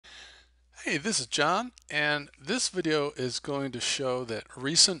Hey, this is John, and this video is going to show that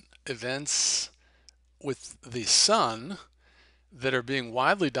recent events with the sun that are being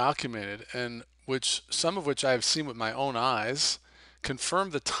widely documented and which some of which I've seen with my own eyes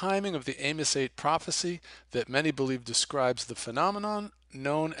confirm the timing of the Amos 8 prophecy that many believe describes the phenomenon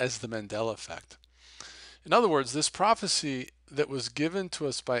known as the Mandela effect. In other words, this prophecy that was given to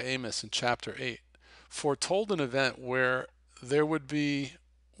us by Amos in chapter 8 foretold an event where there would be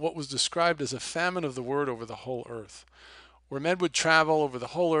what was described as a famine of the word over the whole earth, where men would travel over the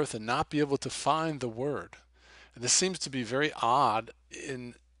whole earth and not be able to find the word. And this seems to be very odd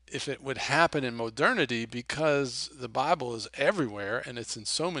in if it would happen in modernity because the Bible is everywhere and it's in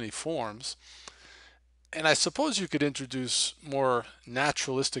so many forms. And I suppose you could introduce more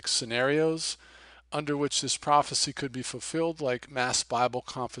naturalistic scenarios under which this prophecy could be fulfilled, like mass Bible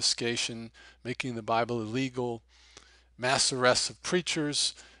confiscation, making the Bible illegal, mass arrests of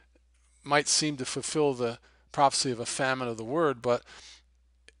preachers, might seem to fulfill the prophecy of a famine of the word, but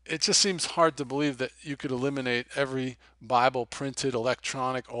it just seems hard to believe that you could eliminate every Bible printed,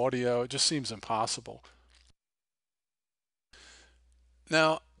 electronic, audio. It just seems impossible.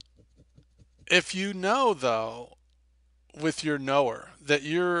 Now, if you know, though, with your knower, that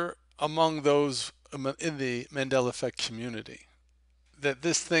you're among those in the Mandela effect community, that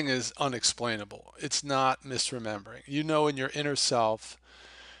this thing is unexplainable. It's not misremembering. You know in your inner self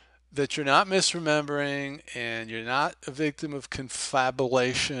that you're not misremembering and you're not a victim of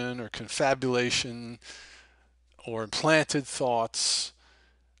confabulation or implanted thoughts,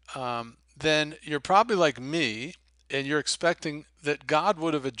 then you're probably like me and you're expecting that God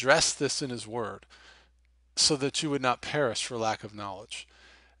would have addressed this in His Word so that you would not perish for lack of knowledge.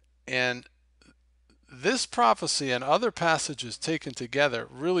 And this prophecy and other passages taken together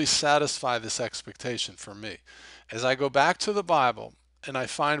really satisfy this expectation for me. As I go back to the Bible and I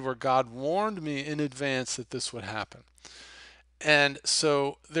find where God warned me in advance that this would happen. And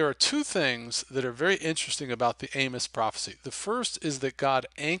so there are two things that are very interesting about the Amos prophecy. The first is that God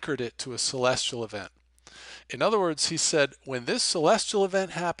anchored it to a celestial event. In other words, he said, when this celestial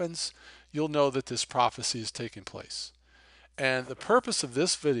event happens, you'll know that this prophecy is taking place. And the purpose of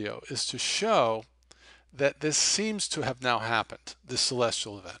this video is to show that this seems to have now happened, this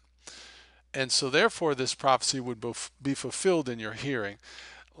celestial event. And so therefore this prophecy would be fulfilled in your hearing,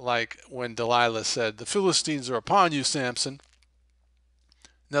 like when Delilah said, "The Philistines are upon you, Samson."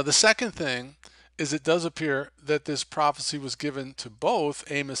 Now the second thing is it does appear that this prophecy was given to both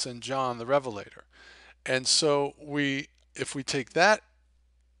Amos and John the Revelator. And so if we take that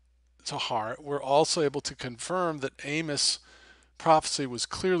to heart, we're also able to confirm that Amos' prophecy was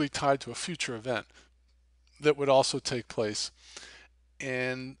clearly tied to a future event that would also take place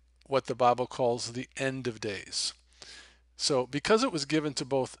in what the Bible calls the end of days. So because it was given to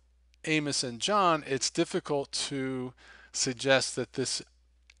both Amos and John, it's difficult to suggest that this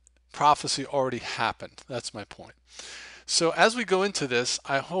prophecy already happened. That's my point. So as we go into this,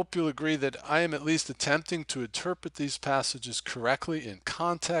 I hope you'll agree that I am at least attempting to interpret these passages correctly in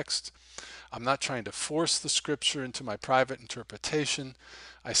context. I'm not trying to force the scripture into my private interpretation.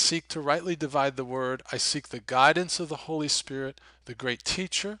 I seek to rightly divide the word. I seek the guidance of the Holy Spirit, the great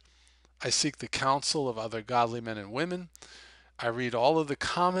teacher. I seek the counsel of other godly men and women. I read all of the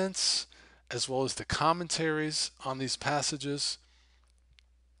comments as well as the commentaries on these passages.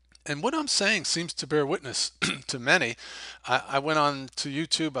 And what I'm saying seems to bear witness to many. I went on to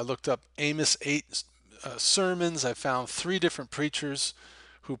YouTube, I looked up Amos 8 sermons. I found 3 different preachers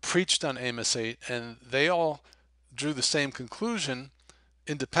who preached on Amos 8, and they all drew the same conclusion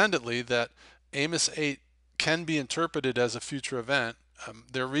independently that Amos 8 can be interpreted as a future event.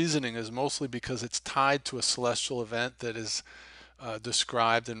 Their reasoning is mostly because it's tied to a celestial event that is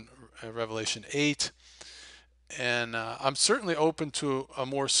described in Revelation 8. And I'm certainly open to a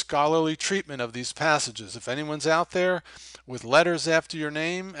more scholarly treatment of these passages. If anyone's out there with letters after your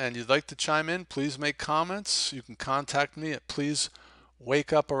name and you'd like to chime in, please make comments. You can contact me at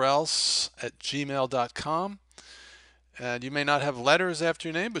pleasewakeuporelse@gmail.com. And you may not have letters after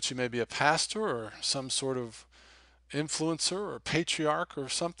your name, but you may be a pastor or some sort of influencer or patriarch or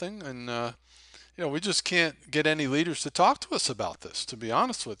something. And, we just can't get any leaders to talk to us about this, to be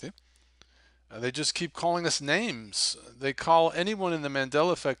honest with you. They just keep calling us names. They call anyone in the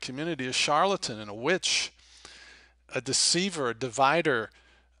Mandela effect community a charlatan and a witch, a deceiver, a divider,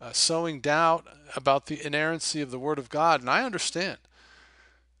 sowing doubt about the inerrancy of the Word of God. And I understand.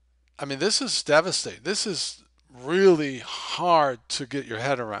 I mean, this is devastating. This is really hard to get your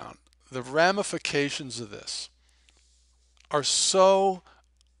head around. The ramifications of this are so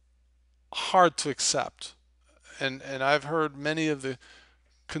hard to accept. And I've heard many of the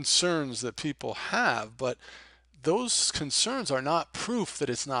concerns that people have, but those concerns are not proof that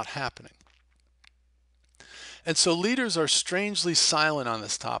it's not happening. And so leaders are strangely silent on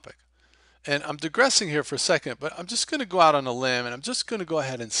this topic. And I'm digressing here for a second, but I'm just going to go out on a limb and I'm just going to go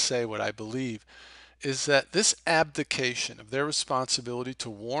ahead and say what I believe is that this abdication of their responsibility to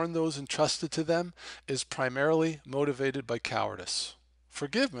warn those entrusted to them is primarily motivated by cowardice.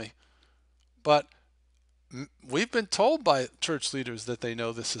 Forgive me, but we've been told by church leaders that they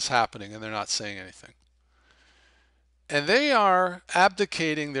know this is happening and they're not saying anything. And they are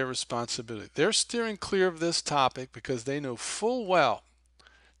abdicating their responsibility. They're steering clear of this topic because they know full well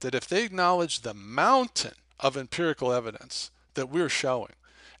that if they acknowledge the mountain of empirical evidence that we're showing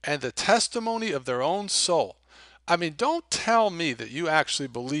and the testimony of their own soul, I mean, don't tell me that you actually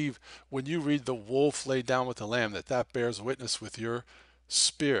believe when you read the wolf lay down with the lamb that that bears witness with your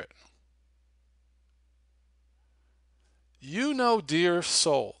spirit. You know, dear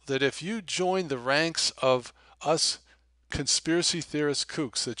soul, that if you join the ranks of us conspiracy theorist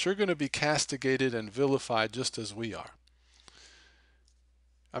kooks, that you're going to be castigated and vilified just as we are.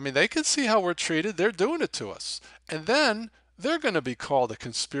 I mean, they can see how we're treated. They're doing it to us. And then they're going to be called a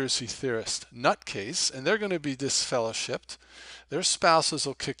conspiracy theorist nutcase, and they're going to be disfellowshipped. Their spouses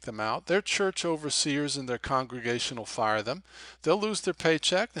will kick them out. Their church overseers and their congregation will fire them. They'll lose their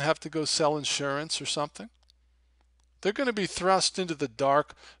paycheck and have to go sell insurance or something. They're going to be thrust into the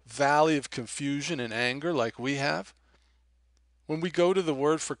dark valley of confusion and anger like we have. When we go to the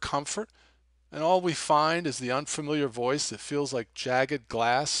Word for comfort, and all we find is the unfamiliar voice that feels like jagged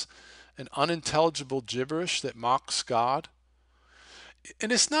glass and unintelligible gibberish that mocks God.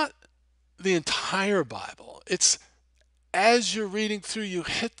 And it's not the entire Bible. It's as you're reading through, you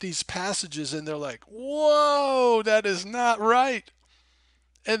hit these passages and they're like, whoa, that is not right.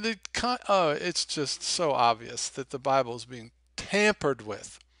 And it's just so obvious that the Bible is being tampered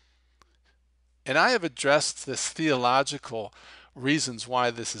with. And I have addressed this theological reasons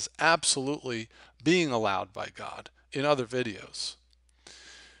why this is absolutely being allowed by God in other videos.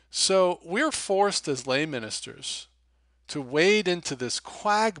 So we're forced as lay ministers to wade into this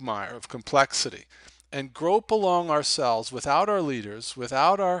quagmire of complexity and grope along ourselves without our leaders,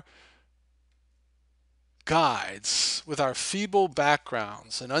 without our guides, with our feeble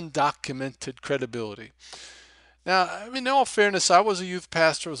backgrounds and undocumented credibility. Now, I mean, in all fairness, I was a youth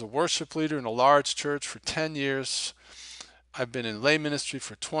pastor, I was a worship leader in a large church for 10 years. I've been in lay ministry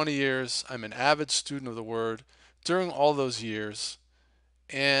for 20 years. I'm an avid student of the Word during all those years.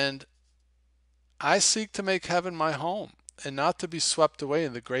 And I seek to make heaven my home and not to be swept away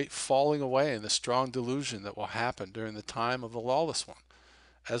in the great falling away and the strong delusion that will happen during the time of the lawless one,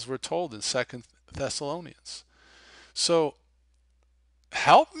 as we're told in 2 Thessalonians. So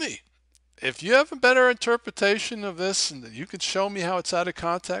help me. If you have a better interpretation of this and you can show me how it's out of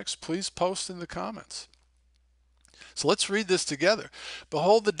context, please post in the comments. So let's read this together.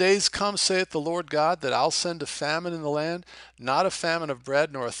 Behold, the days come, saith the Lord God, that I'll send a famine in the land, not a famine of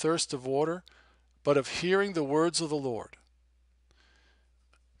bread, nor a thirst of water, but of hearing the words of the Lord.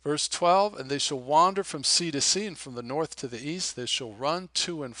 Verse 12, and they shall wander from sea to sea, and from the north to the east. They shall run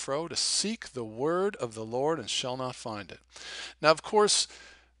to and fro to seek the word of the Lord, and shall not find it. Now, of course,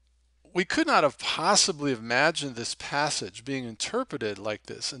 we could not have possibly imagined this passage being interpreted like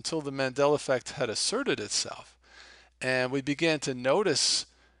this until the Mandela effect had asserted itself. And we began to notice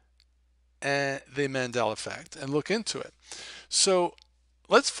the Mandela effect and look into it. So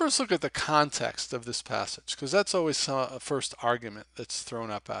let's first look at the context of this passage, because that's always a first argument that's thrown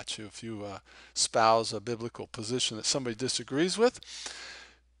up at you if you espouse a biblical position that somebody disagrees with.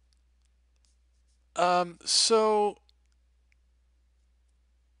 So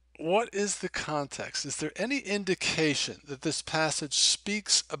what is the context? Is there any indication that this passage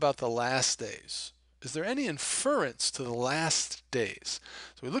speaks about the last days? Is there any inference to the last days?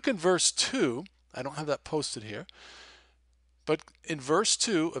 So we look in verse 2. I don't have that posted here. But in verse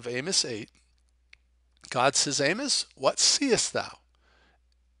 2 of Amos 8, God says, Amos, what seest thou?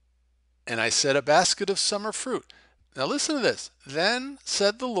 And I said, a basket of summer fruit. Now listen to this. Then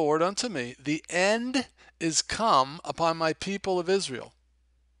said the Lord unto me, the end is come upon my people of Israel.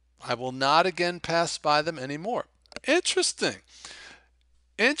 I will not again pass by them any more. Interesting.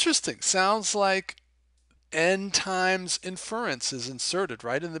 Interesting. Sounds like end times inference is inserted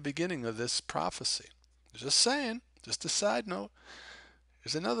right in the beginning of this prophecy. Just saying, just a side note.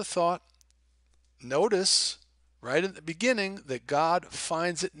 Here's another thought. Notice right at the beginning that God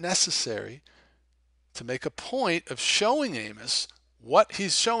finds it necessary to make a point of showing Amos what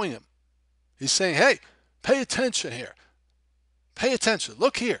he's showing him. He's saying, hey, pay attention here. Pay attention.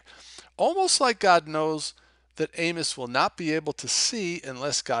 Look here. Almost like God knows that Amos will not be able to see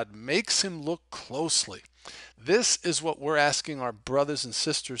unless God makes him look closely. This is what we're asking our brothers and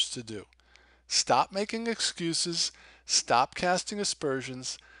sisters to do. Stop making excuses, stop casting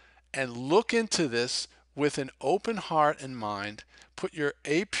aspersions, and look into this with an open heart and mind. Put your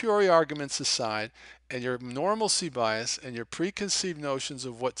a priori arguments aside and your normalcy bias and your preconceived notions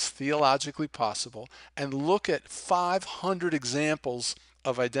of what's theologically possible, and look at 500 examples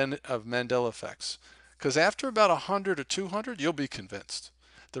of Mandela effects. Because after about 100 or 200, you'll be convinced.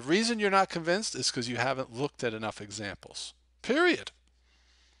 The reason you're not convinced is because you haven't looked at enough examples. Period.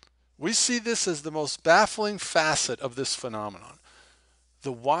 We see this as the most baffling facet of this phenomenon.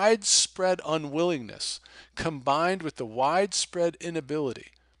 The widespread unwillingness combined with the widespread inability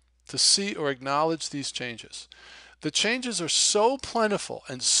to see or acknowledge these changes. The changes are so plentiful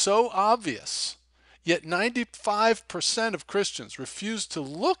and so obvious, yet 95% of Christians refuse to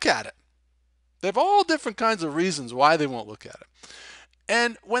look at it. They have all different kinds of reasons why they won't look at it.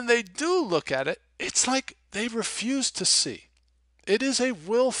 And when they do look at it, it's like they refuse to see. It is a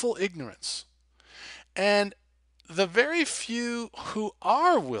willful ignorance. And the very few who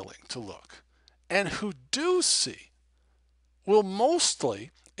are willing to look and who do see will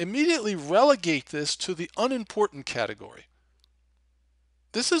mostly immediately relegate this to the unimportant category.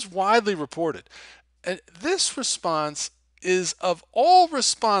 This is widely reported. And this response is, of all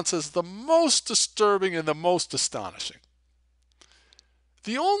responses, the most disturbing and the most astonishing.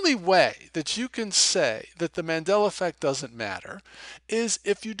 The only way that you can say that the Mandela effect doesn't matter is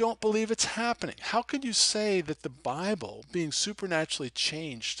if you don't believe it's happening. How can you say that the Bible being supernaturally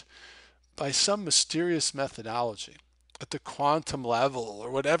changed by some mysterious methodology at the quantum level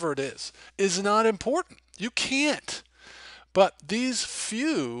or whatever it is not important? You can't. But these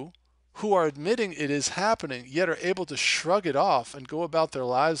few who are admitting it is happening, yet are able to shrug it off and go about their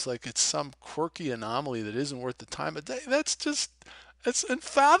lives like it's some quirky anomaly that isn't worth the time of day, it's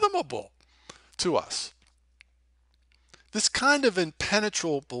unfathomable to us. This kind of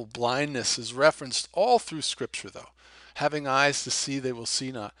impenetrable blindness is referenced all through Scripture, though. Having eyes to see, they will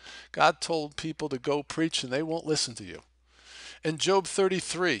see not. God told people to go preach, and they won't listen to you. In Job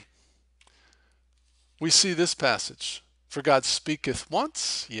 33, we see this passage. For God speaketh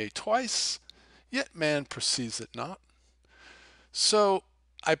once, yea, twice, yet man perceives it not. So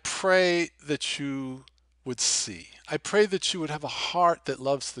I pray that you would see. I pray that you would have a heart that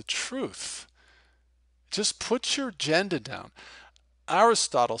loves the truth. Just put your agenda down.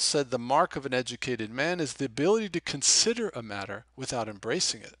 Aristotle said the mark of an educated man is the ability to consider a matter without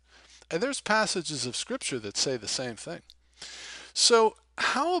embracing it. And there's passages of Scripture that say the same thing. So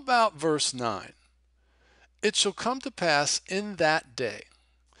how about verse 9? It shall come to pass in that day.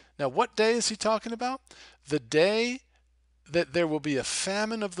 Now, what day is he talking about? The day that there will be a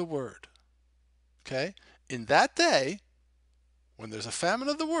famine of the word. Okay? In that day, when there's a famine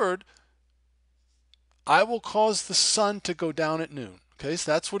of the word, I will cause the sun to go down at noon. Okay,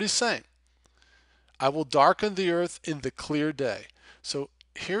 so that's what he's saying. I will darken the earth in the clear day. So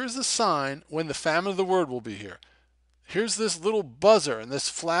here's the sign when the famine of the word will be here. Here's this little buzzer and this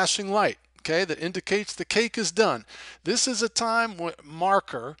flashing light, okay, that indicates the cake is done. This is a time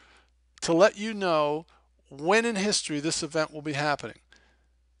marker to let you know when in history this event will be happening.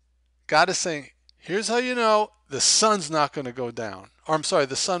 God is saying, here's how you know the sun's not going to go down. Or I'm sorry,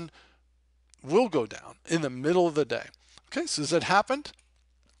 the sun will go down in the middle of the day. Okay, so has it happened?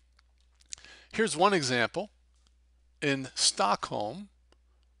 Here's one example in Stockholm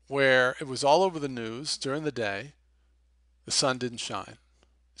where it was all over the news during the day. The sun didn't shine.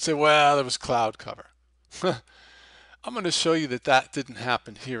 You say, well, there was cloud cover. I'm going to show you that that didn't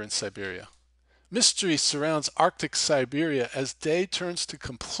happen here in Siberia. Mystery surrounds Arctic Siberia as day turns to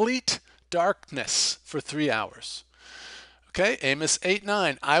complete darkness for 3 hours. Okay, Amos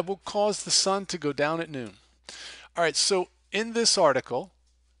 8:9, I will cause the sun to go down at noon. All right, so in this article,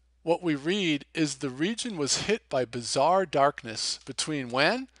 what we read is the region was hit by bizarre darkness between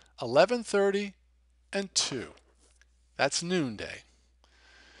when? 11:30 and 2. That's noonday.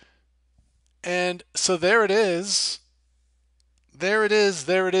 And so there it is. There it is,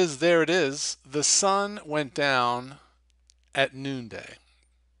 there it is, there it is. The sun went down at noonday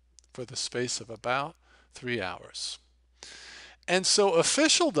for the space of about 3 hours. And so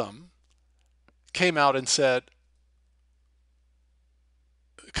officialdom came out and said,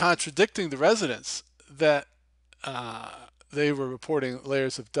 contradicting the residents, that they were reporting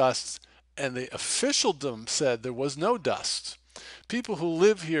layers of dust, and the officialdom said there was no dust. People who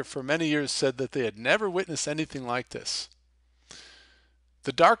live here for many years said that they had never witnessed anything like this.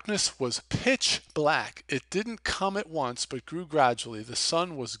 The darkness was pitch black. It didn't come at once, but grew gradually. The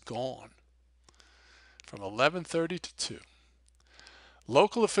sun was gone. from 11:30 to 2.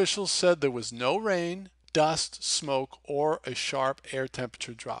 Local officials said there was no rain, dust, smoke, or a sharp air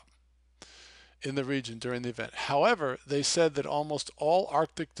temperature drop in the region during the event. However, they said that almost all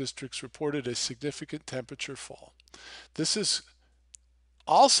Arctic districts reported a significant temperature fall. This is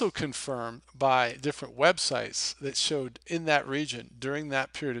also confirmed by different websites that showed in that region during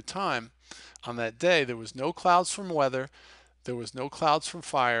that period of time on that day there was no clouds from weather, there was no clouds from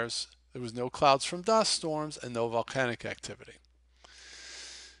fires, there was no clouds from dust storms, and no volcanic activity.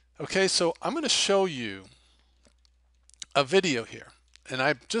 Okay, so I'm going to show you a video here, and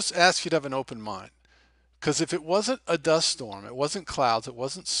I just ask you to have an open mind, because if it wasn't a dust storm, it wasn't clouds, it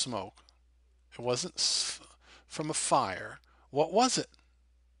wasn't smoke, it wasn't from a fire, what was it?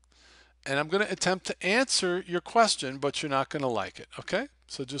 And I'm going to attempt to answer your question, but you're not going to like it, okay?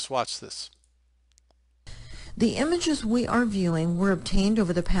 So just watch this. The images we are viewing were obtained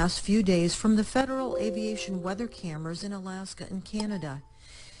over the past few days from the Federal Aviation weather cameras in Alaska and Canada.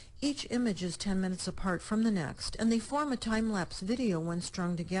 Each image is 10 minutes apart from the next, and they form a time-lapse video when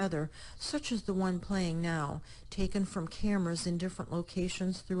strung together, such as the one playing now, taken from cameras in different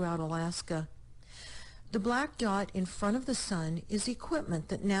locations throughout Alaska. The black dot in front of the sun is equipment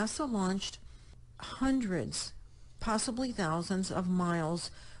that NASA launched hundreds, possibly thousands of miles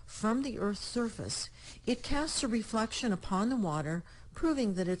from the Earth's surface. It casts a reflection upon the water,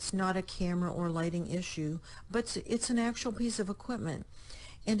 proving that it's not a camera or lighting issue, but it's an actual piece of equipment,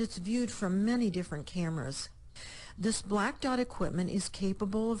 and it's viewed from many different cameras. This black dot equipment is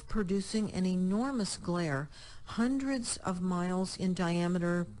capable of producing an enormous glare, hundreds of miles in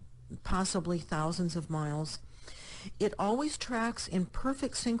diameter, possibly thousands of miles. It always tracks in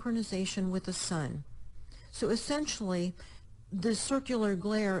perfect synchronization with the sun. So essentially, the circular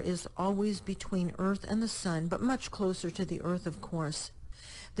glare is always between Earth and the sun, but much closer to the Earth, of course.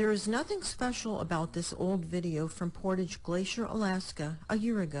 There is nothing special about this old video from Portage Glacier, Alaska, a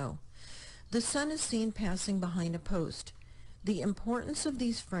year ago. The sun is seen passing behind a post. The importance of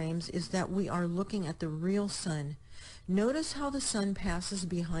these frames is that we are looking at the real sun. Notice how the sun passes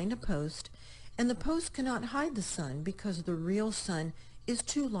behind a post, and the post cannot hide the sun because the real sun is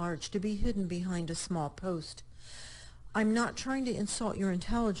too large to be hidden behind a small post. I'm not trying to insult your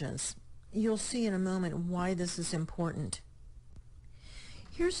intelligence. You'll see in a moment why this is important.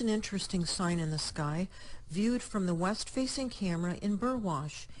 Here's an interesting sign in the sky, viewed from the west-facing camera in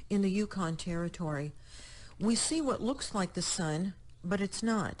Burwash, in the Yukon Territory. We see what looks like the sun, but it's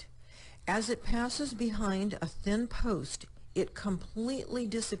not. As it passes behind a thin post, it completely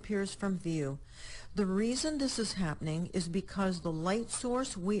disappears from view. The reason this is happening is because the light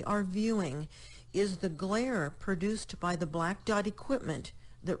source we are viewing is the glare produced by the black dot equipment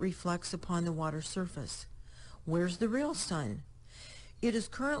that reflects upon the water surface. Where's the real sun? It is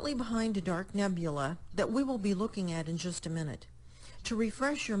currently behind a dark nebula that we will be looking at in just a minute. To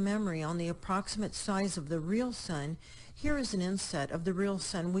refresh your memory on the approximate size of the real sun, here is an inset of the real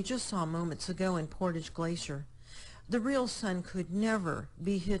sun we just saw moments ago in Portage Glacier. The real sun could never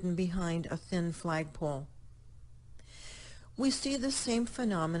be hidden behind a thin flagpole. We see the same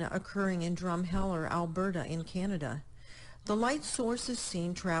phenomena occurring in Drumheller, Alberta in Canada. The light source is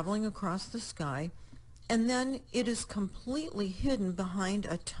seen traveling across the sky, and then it is completely hidden behind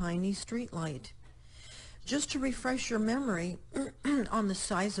a tiny streetlight. Just to refresh your memory on the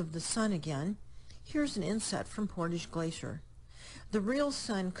size of the sun again, here's an inset from Portage Glacier. The real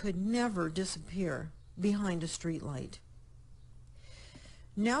sun could never disappear behind a streetlight.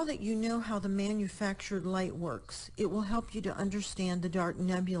 Now that you know how the manufactured light works, it will help you to understand the dark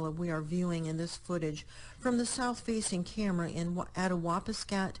nebula we are viewing in this footage from the south-facing camera at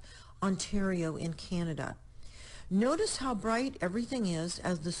Wapiskat, Ontario in Canada. Notice how bright everything is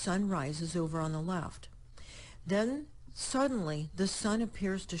as the sun rises over on the left. Then suddenly the sun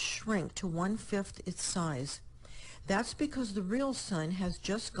appears to shrink to 1/5 its size. That's because the real sun has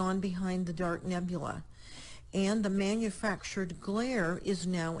just gone behind the dark nebula, and the manufactured glare is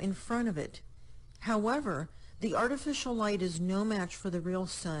now in front of it. However, the artificial light is no match for the real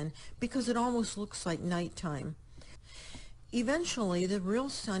sun because it almost looks like nighttime. Eventually, the real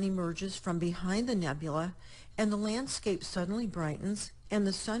sun emerges from behind the nebula, and the landscape suddenly brightens, and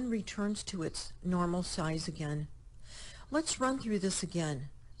the sun returns to its normal size again. Let's run through this again.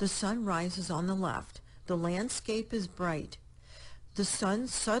 The sun rises on the left. The landscape is bright. The sun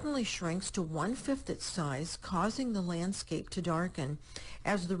suddenly shrinks to 1/5 its size, causing the landscape to darken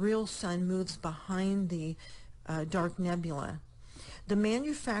as the real sun moves behind the dark nebula. The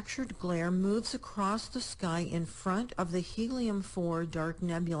manufactured glare moves across the sky in front of the helium-4 dark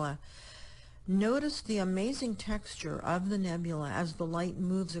nebula. Notice the amazing texture of the nebula as the light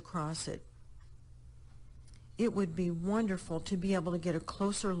moves across it. It would be wonderful to be able to get a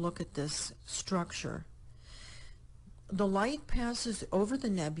closer look at this structure. The light passes over the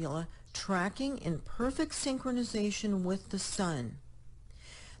nebula, tracking in perfect synchronization with the sun.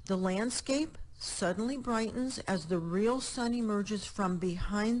 The landscape suddenly brightens as the real sun emerges from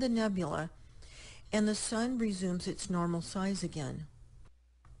behind the nebula, and the sun resumes its normal size again.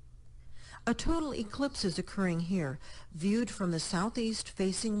 A total eclipse is occurring here, viewed from the southeast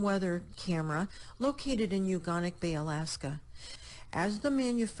facing weather camera located in Ugonik Bay, Alaska. As the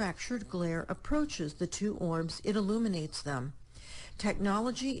manufactured glare approaches the two orbs, it illuminates them.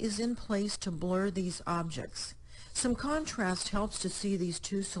 Technology is in place to blur these objects. Some contrast helps to see these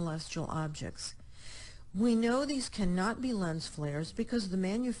two celestial objects. We know these cannot be lens flares because the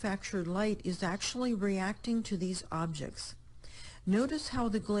manufactured light is actually reacting to these objects. Notice how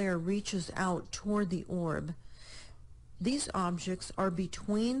the glare reaches out toward the orb. These objects are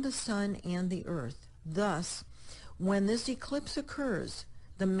between the sun and the earth. Thus, when this eclipse occurs,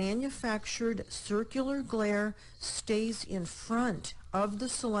 the manufactured circular glare stays in front of the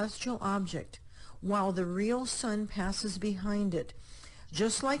celestial object while the real sun passes behind it,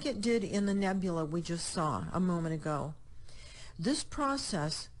 just like it did in the nebula we just saw a moment ago. This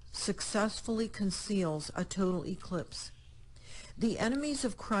process successfully conceals a total eclipse. The enemies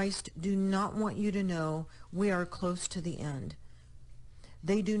of Christ do not want you to know we are close to the end.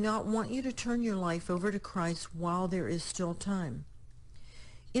 They do not want you to turn your life over to Christ while there is still time.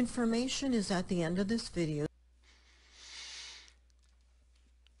 Information is at the end of this video.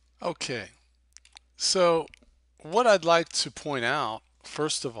 Okay, so what I'd like to point out,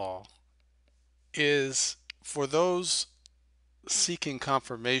 first of all, is for those seeking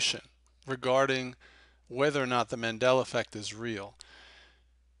confirmation regarding whether or not the Mandela effect is real,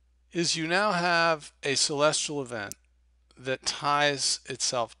 is you now have a celestial event that ties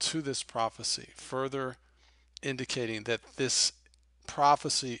itself to this prophecy, further indicating that this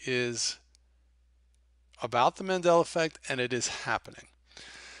prophecy is about the Mandela effect and it is happening.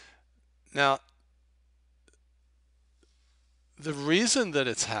 Now, the reason that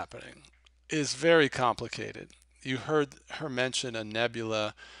it's happening is very complicated. You heard her mention a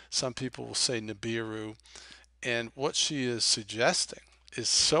nebula. Some people will say Nibiru. And what she is suggesting is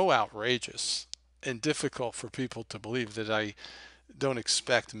so outrageous and difficult for people to believe that I don't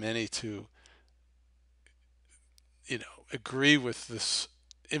expect many to, agree with this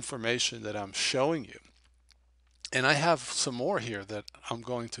information that I'm showing you. And I have some more here that I'm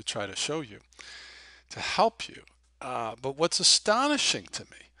going to try to show you to help you. But what's astonishing to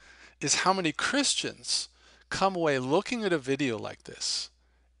me is how many Christians come away looking at a video like this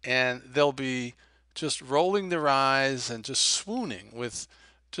and they'll be just rolling their eyes and just swooning with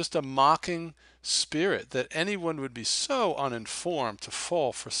just a mocking spirit that anyone would be so uninformed to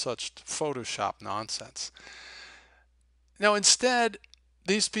fall for such Photoshop nonsense. Now, instead,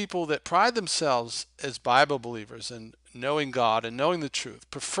 these people that pride themselves as Bible believers and knowing God and knowing the truth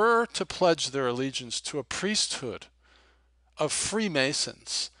prefer to pledge their allegiance to a priesthood of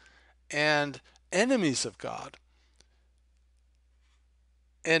Freemasons and enemies of God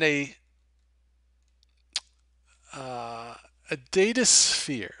and a data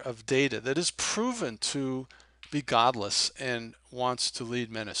sphere of data that is proven to be godless and wants to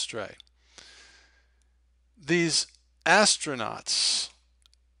lead men astray. These astronauts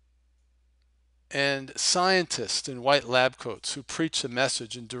and scientists in white lab coats who preach a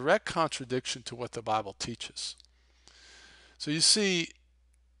message in direct contradiction to what the Bible teaches. So you see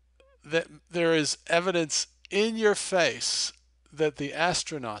that there is evidence in your face that the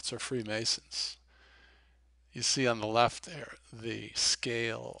astronauts are Freemasons. You see on the left there the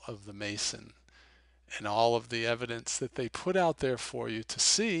scale of the Mason and all of the evidence that they put out there for you to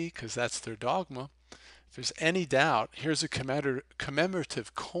see, because that's their dogma. If there's any doubt, here's a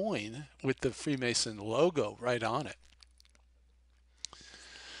commemorative coin with the Freemason logo right on it.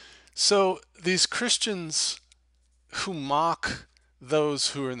 So these Christians who mock those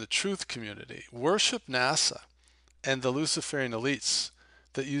who are in the truth community worship NASA and the Luciferian elites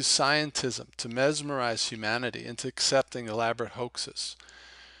that use scientism to mesmerize humanity into accepting elaborate hoaxes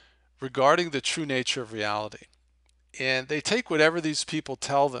regarding the true nature of reality. And they take whatever these people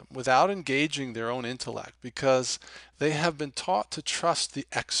tell them without engaging their own intellect because they have been taught to trust the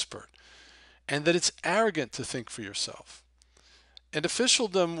expert and that it's arrogant to think for yourself. And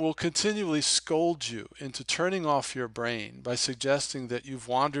officialdom will continually scold you into turning off your brain by suggesting that you've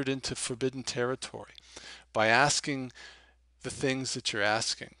wandered into forbidden territory by asking the things that you're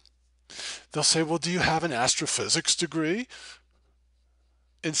asking. They'll say, well, do you have an astrophysics degree?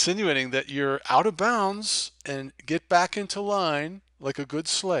 Insinuating that you're out of bounds and get back into line like a good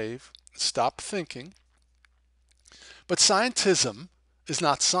slave. Stop thinking. But scientism is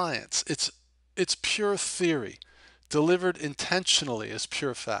not science. It's pure theory, delivered intentionally as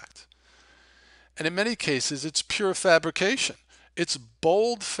pure fact. And in many cases, it's pure fabrication. It's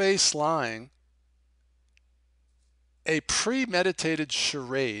bold-faced lying, a premeditated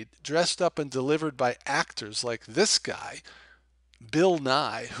charade dressed up and delivered by actors like this guy, Bill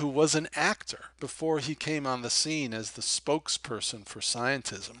Nye, who was an actor before he came on the scene as the spokesperson for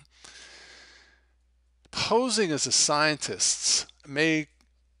scientism. Posing as a scientist may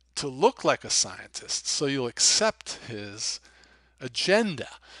to look like a scientist, so you'll accept his agenda.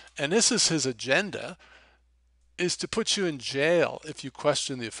 And this is his agenda, is to put you in jail if you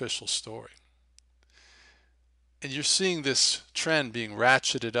question the official story. And you're seeing this trend being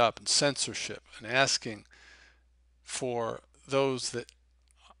ratcheted up in censorship and asking for those that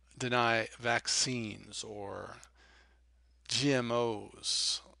deny vaccines or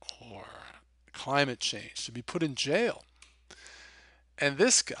GMOs or climate change to be put in jail. And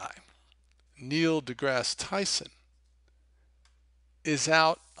this guy, Neil deGrasse Tyson, is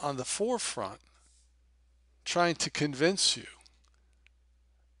out on the forefront trying to convince you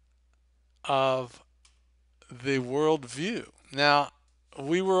of the worldview. Now,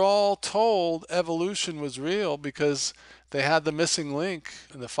 we were all told evolution was real because they had the missing link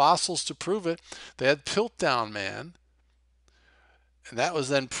and the fossils to prove it. They had Piltdown Man, and that was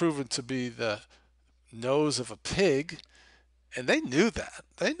then proven to be the nose of a pig. And they knew that.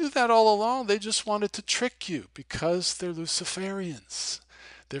 They knew that all along. They just wanted to trick you because they're Luciferians.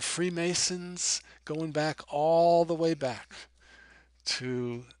 They're Freemasons going back all the way back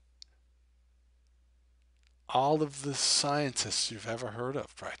to all of the scientists you've ever heard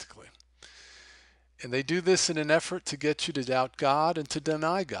of, practically. And they do this in an effort to get you to doubt God and to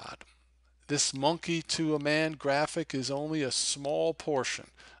deny God. This monkey to a man graphic is only a small portion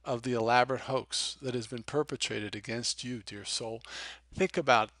of the elaborate hoax that has been perpetrated against you, dear soul. Think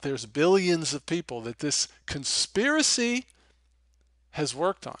about it. There's billions of people that this conspiracy has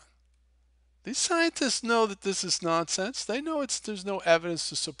worked on. These scientists know that this is nonsense. They know there's no evidence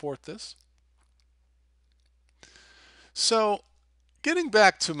to support this. So, getting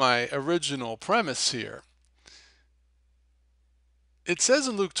back to my original premise here, it says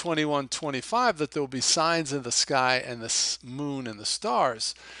in Luke 21:25 that there will be signs in the sky and the moon and the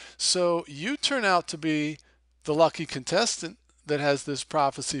stars. So you turn out to be the lucky contestant that has this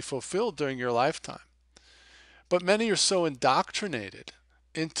prophecy fulfilled during your lifetime. But many are so indoctrinated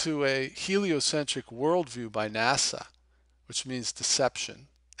into a heliocentric worldview by NASA, which means deception,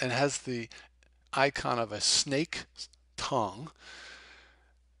 and has the icon of a snake tongue.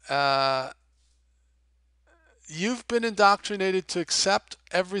 You've been indoctrinated to accept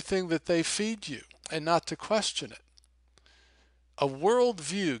everything that they feed you and not to question it. A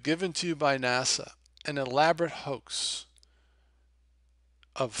worldview given to you by NASA, an elaborate hoax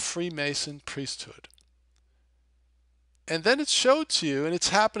of Freemason priesthood. And then it's showed to you, and it's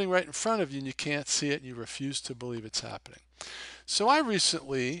happening right in front of you, and you can't see it, and you refuse to believe it's happening. So I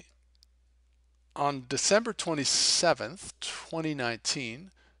recently, on December 27th,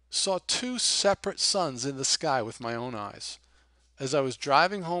 2019, saw two separate suns in the sky with my own eyes as I was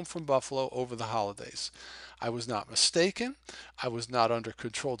driving home from Buffalo over the holidays. I was not mistaken. I was not under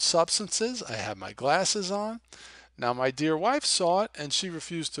controlled substances. I had my glasses on. Now, my dear wife saw it, and she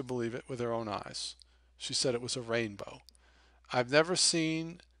refused to believe it with her own eyes. She said it was a rainbow. I've never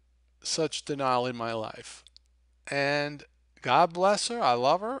seen such denial in my life. And God bless her. I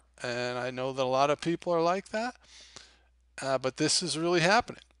love her. And I know that a lot of people are like that. But this is really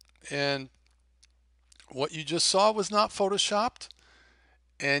happening. And what you just saw was not photoshopped.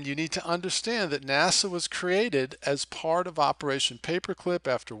 And you need to understand that NASA was created as part of Operation Paperclip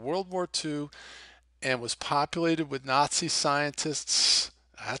after World War II and was populated with Nazi scientists.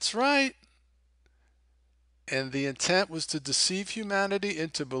 That's right. And the intent was to deceive humanity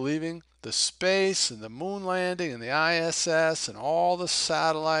into believing the space and the moon landing and the ISS and all the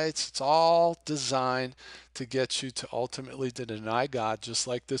satellites, it's all designed to get you to ultimately to deny God, just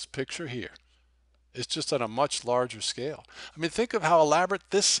like this picture here. It's just on a much larger scale. I mean, think of how elaborate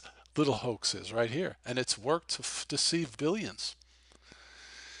this little hoax is right here. And it's worked to deceive billions.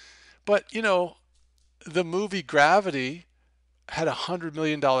 But, the movie Gravity had $100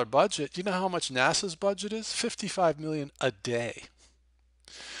 million budget. You know how much NASA's budget is? $55 million a day.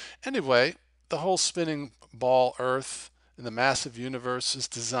 Anyway, the whole spinning ball Earth and the massive universe is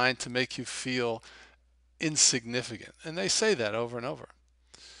designed to make you feel insignificant. And they say that over and over.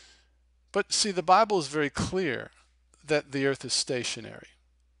 But see, the Bible is very clear that the earth is stationary.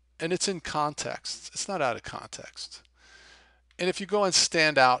 And it's in context. It's not out of context. And if you go and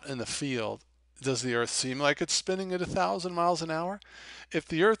stand out in the field, Does the Earth seem like it's spinning at 1,000 miles an hour? If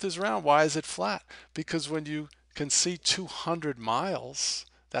the Earth is round, why is it flat? Because when you can see 200 miles,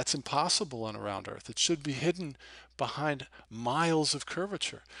 that's impossible on a round Earth. It should be hidden behind miles of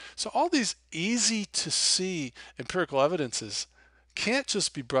curvature. So all these easy to see empirical evidences can't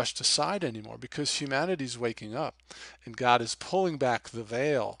just be brushed aside anymore because humanity's waking up and God is pulling back the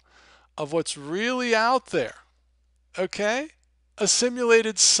veil of what's really out there. Okay? A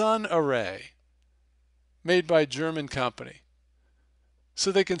simulated sun array made by a German company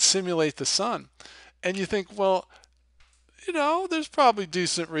so they can simulate the sun. And you think, well, there's probably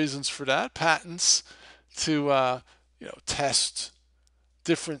decent reasons for that. Patents to, test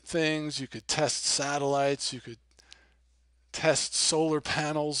different things. You could test satellites. You could test solar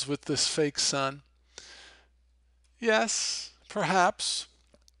panels with this fake sun. Yes, perhaps.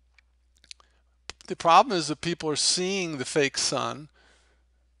 The problem is that people are seeing the fake sun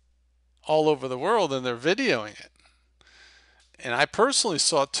all over the world and they're videoing it. And I personally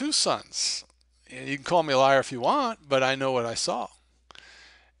saw two suns. And you can call me a liar if you want, but I know what I saw.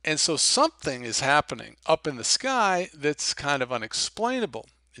 And so something is happening up in the sky that's kind of unexplainable,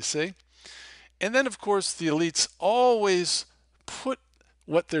 you see? And then, of course, the elites always put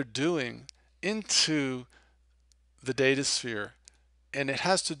what they're doing into the data sphere, and it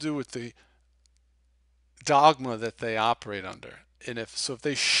has to do with the dogma that they operate under. And if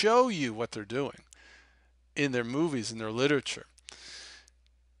they show you what they're doing in their movies, in their literature,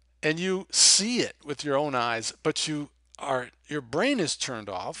 and you see it with your own eyes, but your brain is turned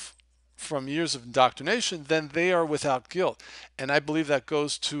off from years of indoctrination, then they are without guilt. And I believe that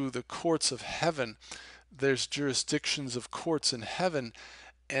goes to the courts of heaven. There's jurisdictions of courts in heaven,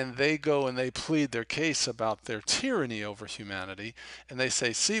 and they go and they plead their case about their tyranny over humanity. And they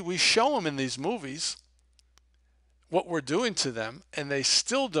say, see, we show them in these movies what we're doing to them, and they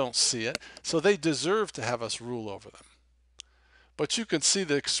still don't see it, so they deserve to have us rule over them. But you can see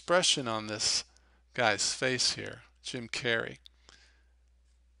the expression on this guy's face here, Jim Carrey.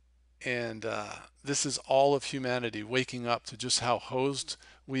 And this is all of humanity waking up to just how hosed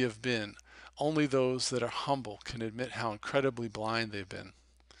we have been. Only those that are humble can admit how incredibly blind they've been.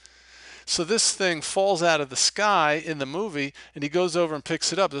 So this thing falls out of the sky in the movie, and he goes over and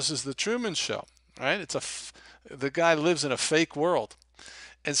picks it up. This is the Truman Show, right? The guy lives in a fake world.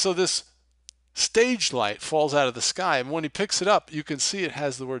 And so this stage light falls out of the sky, and when he picks it up, you can see it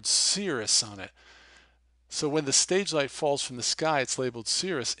has the word Cirrus on it. So when the stage light falls from the sky, it's labeled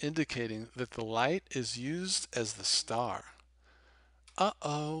Cirrus, indicating that the light is used as the star.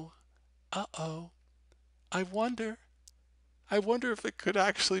 Uh-oh, uh-oh. I wonder if it could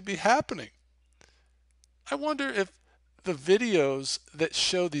actually be happening. I wonder if the videos that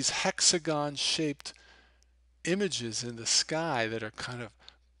show these hexagon-shaped images in the sky that are kind of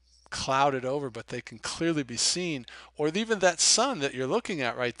clouded over, but they can clearly be seen, or even that sun that you're looking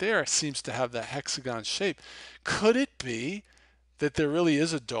at right there seems to have that hexagon shape. Could it be that there really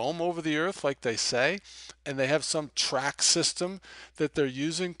is a dome over the earth like they say, and they have some track system that they're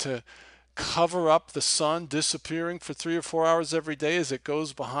using to cover up the sun disappearing for 3 or 4 hours every day as it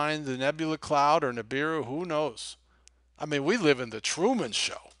goes behind the nebula cloud or Nibiru? Who knows? I mean, we live in the Truman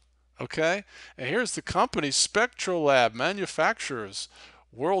Show. Okay? And here's the company, Spectrolab Manufacturers,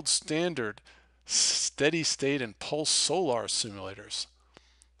 world standard steady state and pulse solar simulators.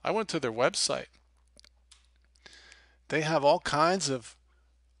 I went to their website. They have all kinds of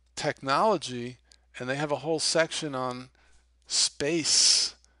technology, and they have a whole section on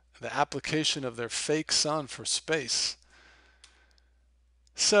space, the application of their fake sun for space.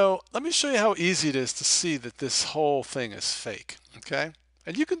 So let me show you how easy it is to see that this whole thing is fake, okay?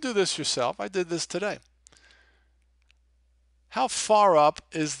 And you can do this yourself. I did this today. How far up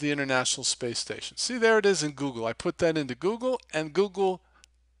is the International Space Station? See, there it is in Google. I put that into Google, and Google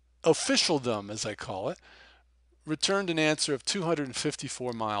officialdom, as I call it, returned an answer of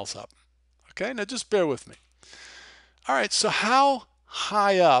 254 miles up. Okay, now just bear with me. All right, so how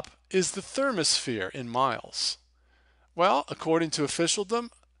high up is the thermosphere in miles? Well, according to officialdom,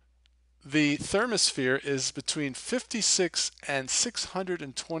 the thermosphere is between 56 and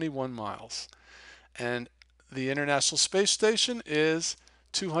 621 miles. And the International Space Station is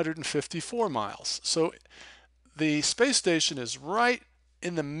 254 miles. So the space station is right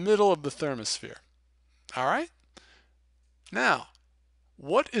in the middle of the thermosphere. All right? Now,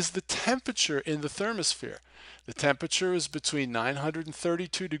 what is the temperature in the thermosphere? The temperature is between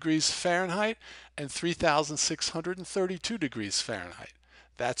 932 degrees Fahrenheit and 3,632 degrees Fahrenheit.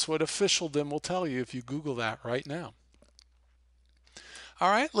 That's what officialdom will tell you if you Google that right now. All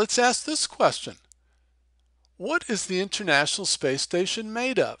right, let's ask this question. What is the International Space Station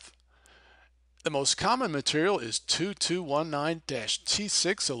made of? The most common material is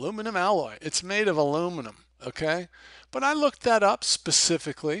 2219-T6 aluminum alloy. It's made of aluminum, okay? But I looked that up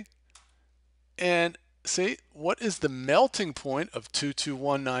specifically and see what is the melting point of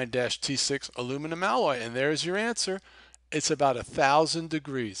 2219-T6 aluminum alloy? And there's your answer. It's about 1,000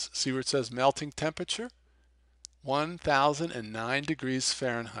 degrees. See where it says melting temperature? 1,009 degrees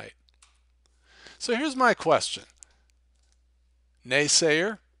Fahrenheit. So here's my question.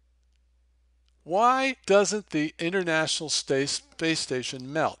 Naysayer, why doesn't the International Space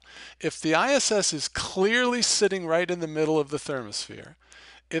Station melt? If the ISS is clearly sitting right in the middle of the thermosphere,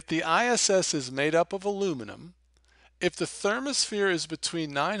 if the ISS is made up of aluminum, if the thermosphere is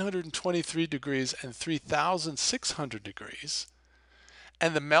between 923 degrees and 3,600 degrees,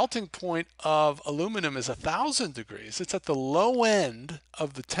 and the melting point of aluminum is 1,000 degrees, it's at the low end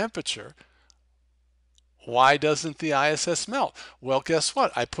of the temperature, why doesn't the ISS melt? Well, guess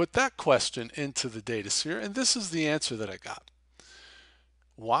what? I put that question into the datasphere, and this is the answer that I got.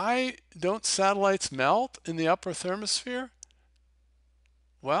 Why don't satellites melt in the upper thermosphere?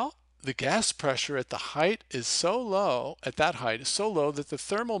 Well, the gas pressure at the height is so low, at that height is so low that the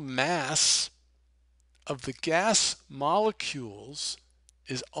thermal mass of the gas molecules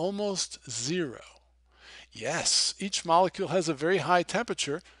is almost zero. Yes, each molecule has a very high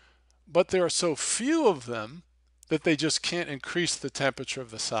temperature, but there are so few of them that they just can't increase the temperature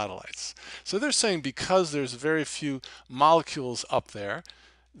of the satellites. So they're saying because there's very few molecules up there,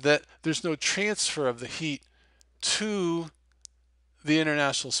 that there's no transfer of the heat to the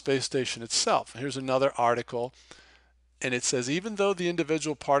International Space Station itself. Here's another article, and it says even though the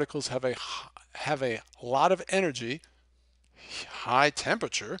individual particles have a lot of energy, high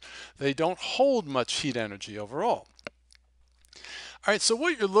temperature, they don't hold much heat energy overall. All right, so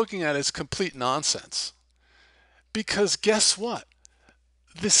what you're looking at is complete nonsense. Because guess what?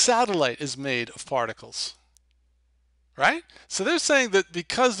 The satellite is made of particles, right? So they're saying that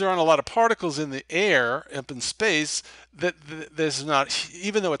because there aren't a lot of particles in the air up in space, that there's not,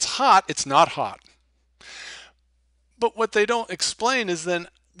 even though it's hot, it's not hot. But what they don't explain is then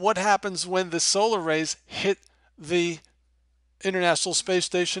what happens when the solar rays hit the International Space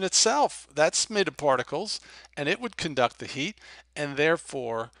Station itself. That's made of particles, and it would conduct the heat, and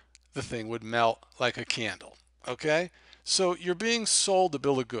therefore the thing would melt like a candle. Okay? So you're being sold a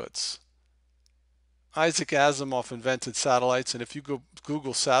bill of goods. Isaac Asimov invented satellites, and if you go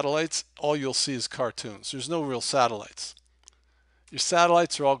Google satellites, all you'll see is cartoons. There's no real satellites. Your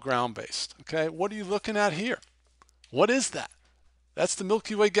satellites are all ground-based. Okay? What are you looking at here? What is that? That's the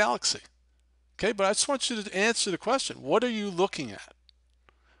Milky Way galaxy. Okay, but I just want you to answer the question. What are you looking at?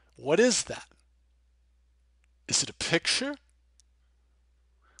 What is that? Is it a picture?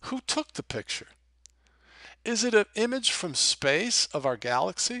 Who took the picture? Is it an image from space of our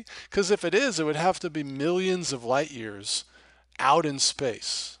galaxy? Because if it is, it would have to be millions of light years out in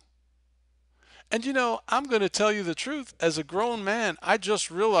space. And you know, I'm going to tell you the truth. As a grown man, I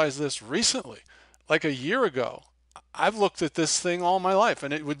just realized this recently, like a year ago. I've looked at this thing all my life,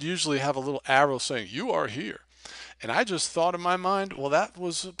 and it would usually have a little arrow saying, "You are here." And I just thought in my mind, well, that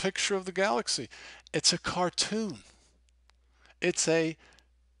was a picture of the galaxy. It's a cartoon. It's a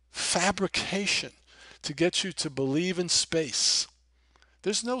fabrication to get you to believe in space.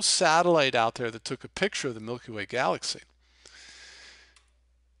 There's no satellite out there that took a picture of the Milky Way galaxy.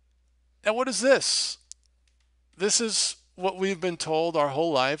 Now, what is this? This is what we've been told our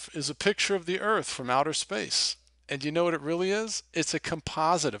whole life is a picture of the Earth from outer space. And you know what it really is? It's a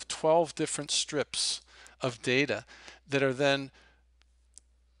composite of 12 different strips of data that are then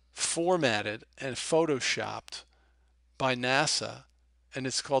formatted and photoshopped by NASA, and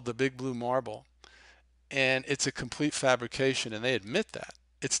it's called the Big Blue Marble. And it's a complete fabrication, and they admit that.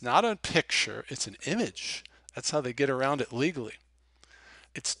 It's not a picture, it's an image. That's how they get around it legally.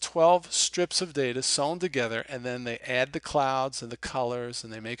 It's 12 strips of data sewn together, and then they add the clouds and the colors,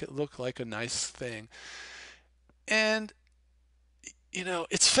 and they make it look like a nice thing. And, you know,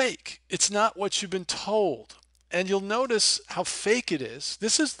 it's fake. It's not what you've been told. And you'll notice how fake it is.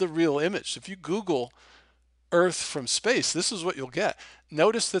 This is the real image. If you Google Earth from space, this is what you'll get.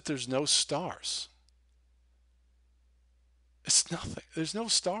 Notice that there's no stars. It's nothing. There's no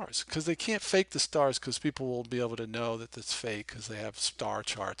stars because they can't fake the stars because people will be able to know that it's fake because they have star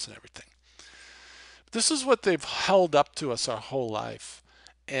charts and everything. This is what they've held up to us our whole life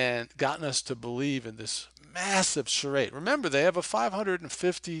and gotten us to believe in this massive charade. Remember, they have a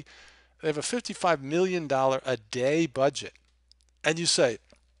 $55 million a day budget. And you say,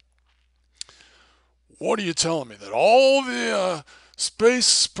 what are you telling me? That all the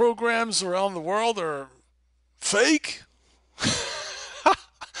space programs around the world are fake?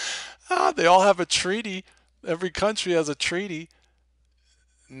 They all have a treaty. Every country has a treaty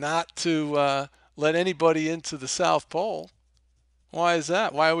not to let anybody into the South Pole. Why is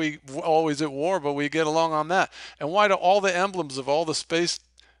that? Why are we always at war, but we get along on that? And why do all the emblems of all the space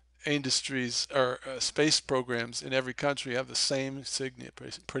industries or space programs in every country have the same signet,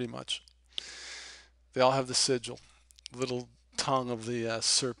 pretty much? They all have the sigil, little tongue of the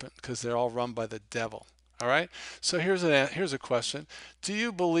serpent, because they're all run by the devil. All right. So here's a question: do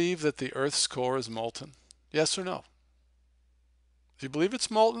you believe that the Earth's core is molten? Yes or no? Do you believe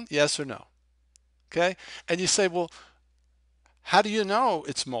it's molten? Yes or no? Okay. And you say, well, how do you know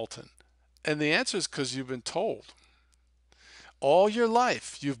it's molten? And the answer is because you've been told. All your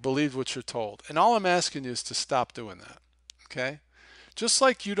life, you've believed what you're told. And all I'm asking you is to stop doing that. Okay? Just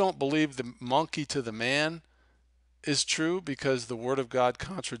like you don't believe the monkey to the man is true because the Word of God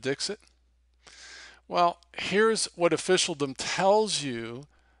contradicts it. Well, here's what officialdom tells you: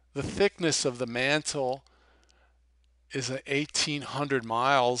 the thickness of the mantle is 1,800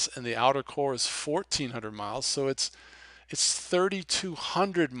 miles and the outer core is 1,400 miles. So it's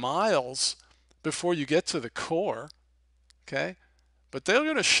 3,200 miles before you get to the core. Okay? But they're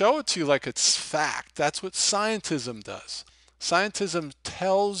going to show it to you like it's fact. That's what scientism does. Scientism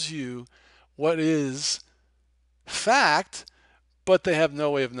tells you what is fact, but they have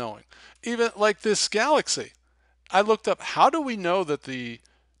no way of knowing. Even like this galaxy. I looked up, how do we know that the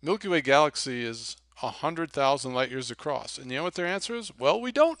Milky Way galaxy is 100,000 light years across? And you know what their answer is? Well,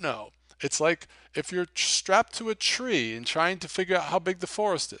 we don't know. It's like if you're strapped to a tree and trying to figure out how big the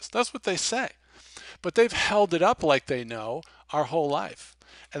forest is. That's what they say. But they've held it up like they know our whole life.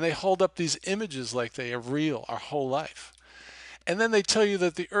 And they hold up these images like they are real our whole life. And then they tell you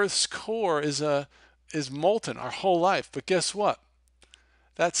that the Earth's core is molten our whole life. But guess what?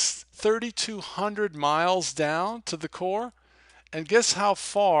 That's 3,200 miles down to the core. And guess how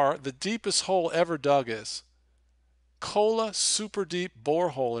far the deepest hole ever dug is? Kola Super Deep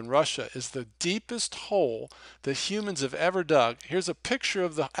Borehole in Russia is the deepest hole that humans have ever dug. Here's a picture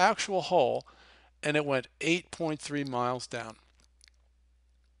of the actual hole, and it went 8.3 miles down.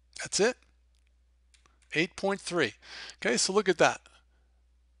 That's it. 8.3. Okay, so look at that.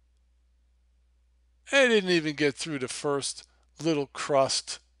 It didn't even get through the first little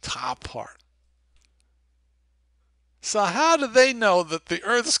crust top part. So how do they know that the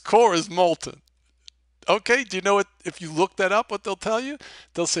Earth's core is molten? Okay, do you know what? If you look that up, what they'll tell you?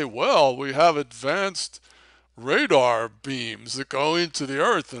 They'll say, well, we have advanced radar beams that go into the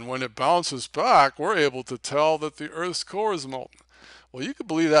Earth, and when it bounces back, we're able to tell that the Earth's core is molten. Well, you can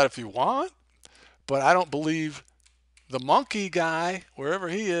believe that if you want, but I don't believe the monkey guy, wherever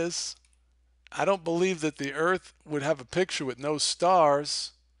he is. I don't believe that the Earth would have a picture with no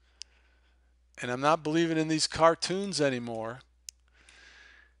stars, and I'm not believing in these cartoons anymore.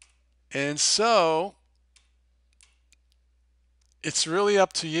 And so it's really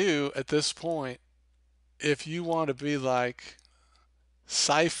up to you at this point if you want to be like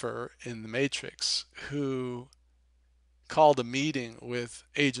Cypher in the Matrix, who called a meeting with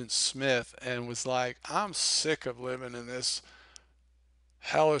Agent Smith and was like, I'm sick of living in this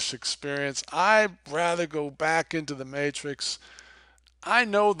hellish experience. I'd rather go back into the Matrix. I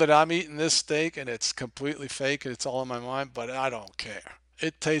know that I'm eating this steak and it's completely fake and it's all in my mind, but I don't care.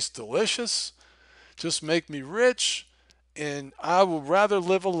 It tastes delicious. Just make me rich, and I would rather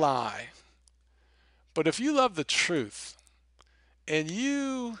live a lie. But if you love the truth and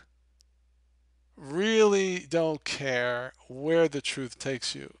you really don't care where the truth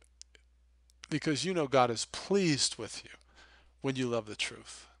takes you, because you know God is pleased with you when you love the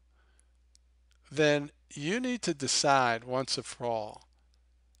truth, then you need to decide once and for all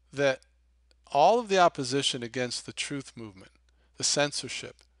that all of the opposition against the truth movement, the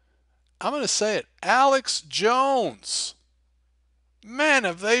censorship, I'm going to say it, Alex Jones, man,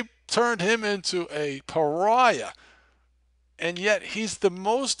 have they turned him into a pariah. And yet he's the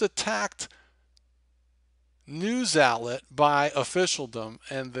most attacked news outlet by officialdom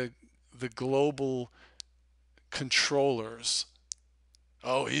and the global controllers.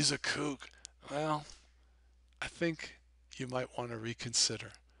 Oh, he's a kook. Well, I think you might want to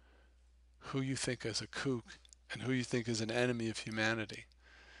reconsider who you think is a kook and who you think is an enemy of humanity.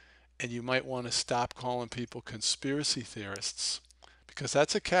 And you might want to stop calling people conspiracy theorists, because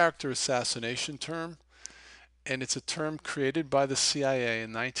that's a character assassination term, and it's a term created by the CIA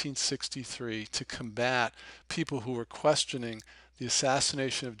in 1963 to combat people who were questioning the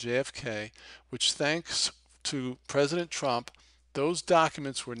assassination of JFK, which, thanks to President Trump, those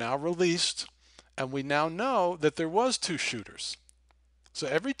documents were now released, and we now know that there was two shooters. So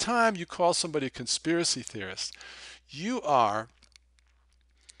every time you call somebody a conspiracy theorist, you are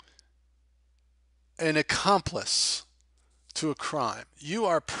an accomplice to a crime. You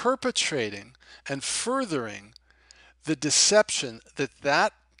are perpetrating and furthering the deception that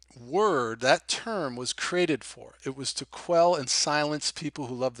that word, that term was created for. It was to quell and silence people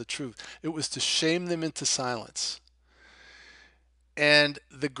who love the truth. It was to shame them into silence. And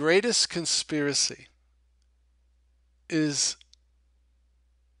the greatest conspiracy is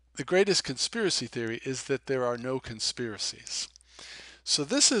the greatest conspiracy theory is that there are no conspiracies. So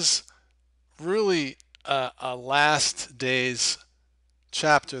this is really a last days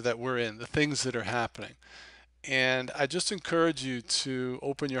chapter that we're in, the things that are happening. And I just encourage you to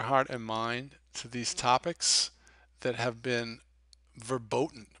open your heart and mind to these topics that have been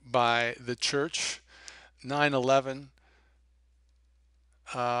verboten by the church. 9/11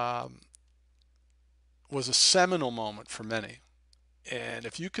 um, was a seminal moment for many. And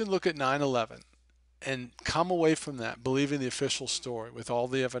if you can look at 9/11 and come away from that believing the official story with all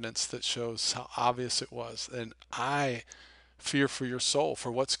the evidence that shows how obvious it was, then I fear for your soul,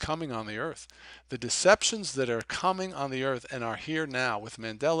 for what's coming on the earth. The deceptions that are coming on the earth and are here now with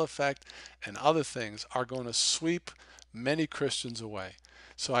Mandela effect and other things are going to sweep many Christians away.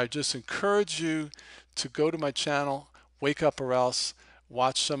 So I just encourage you to go to my channel, Wake Up or Else,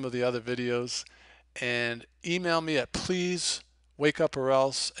 watch some of the other videos, and email me at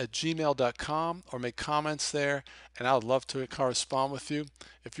pleasewakeupOrelse@gmail.com or make comments there, and I would love to correspond with you.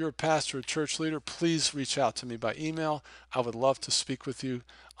 If you're a pastor or church leader, please reach out to me by email. I would love to speak with you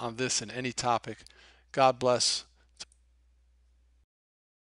on this and any topic. God bless.